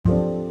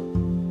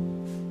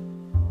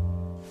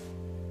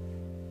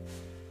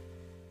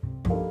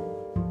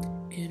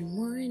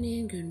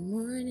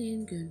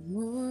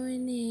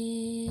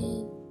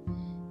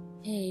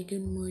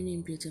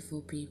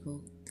beautiful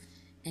people,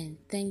 and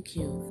thank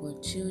you for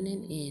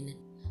tuning in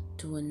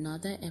to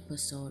another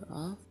episode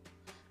of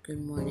Good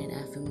Morning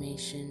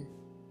Affirmation.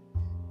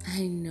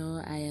 I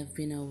know I have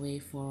been away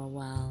for a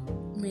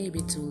while,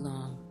 maybe too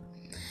long,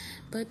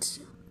 but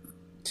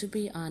to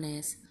be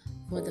honest,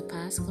 for the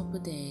past couple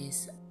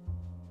days,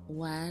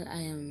 while I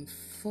am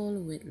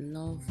full with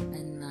love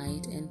and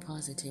light and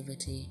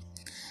positivity,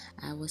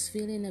 I was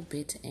feeling a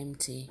bit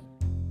empty.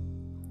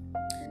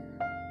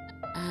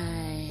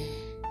 I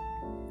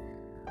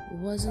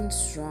wasn't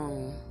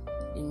strong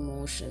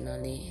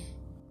emotionally,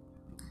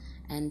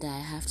 and I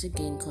have to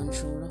gain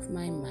control of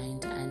my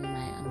mind and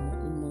my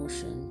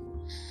emotion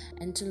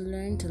and to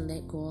learn to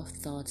let go of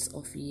thoughts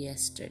of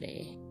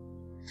yesterday.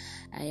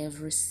 I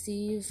have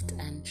received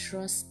and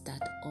trust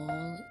that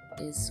all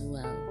is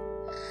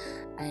well.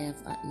 I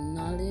have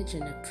acknowledged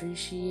and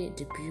appreciate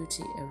the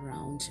beauty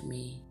around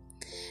me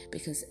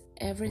because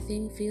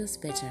everything feels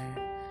better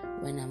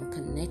when I'm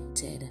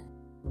connected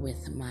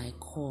with my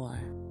core.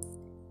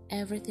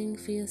 Everything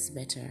feels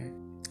better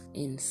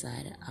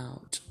inside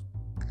out.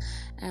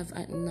 I've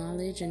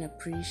acknowledged and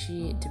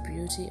appreciate the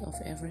beauty of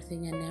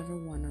everything and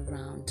everyone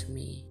around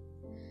me.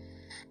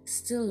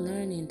 Still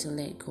learning to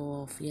let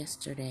go of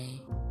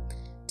yesterday,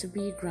 to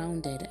be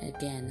grounded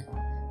again,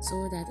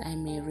 so that I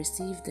may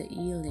receive the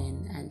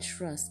healing and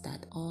trust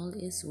that all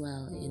is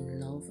well in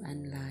love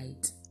and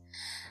light.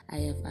 I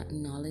have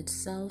acknowledged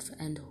self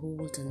and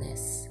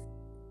wholeness.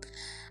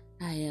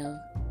 I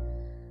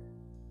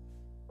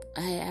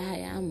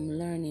am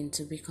learning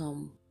to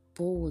become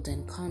bold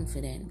and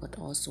confident, but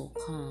also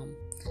calm,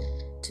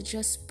 to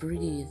just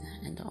breathe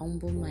and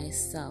humble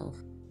myself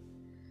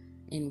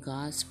in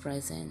God's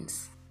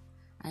presence.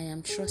 I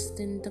am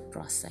trusting the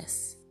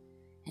process,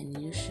 and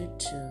you should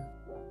too.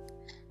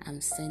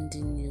 I'm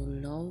sending you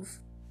love,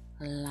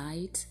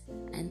 light,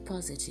 and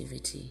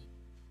positivity.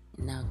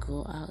 Now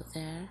go out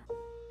there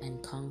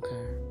and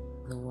conquer.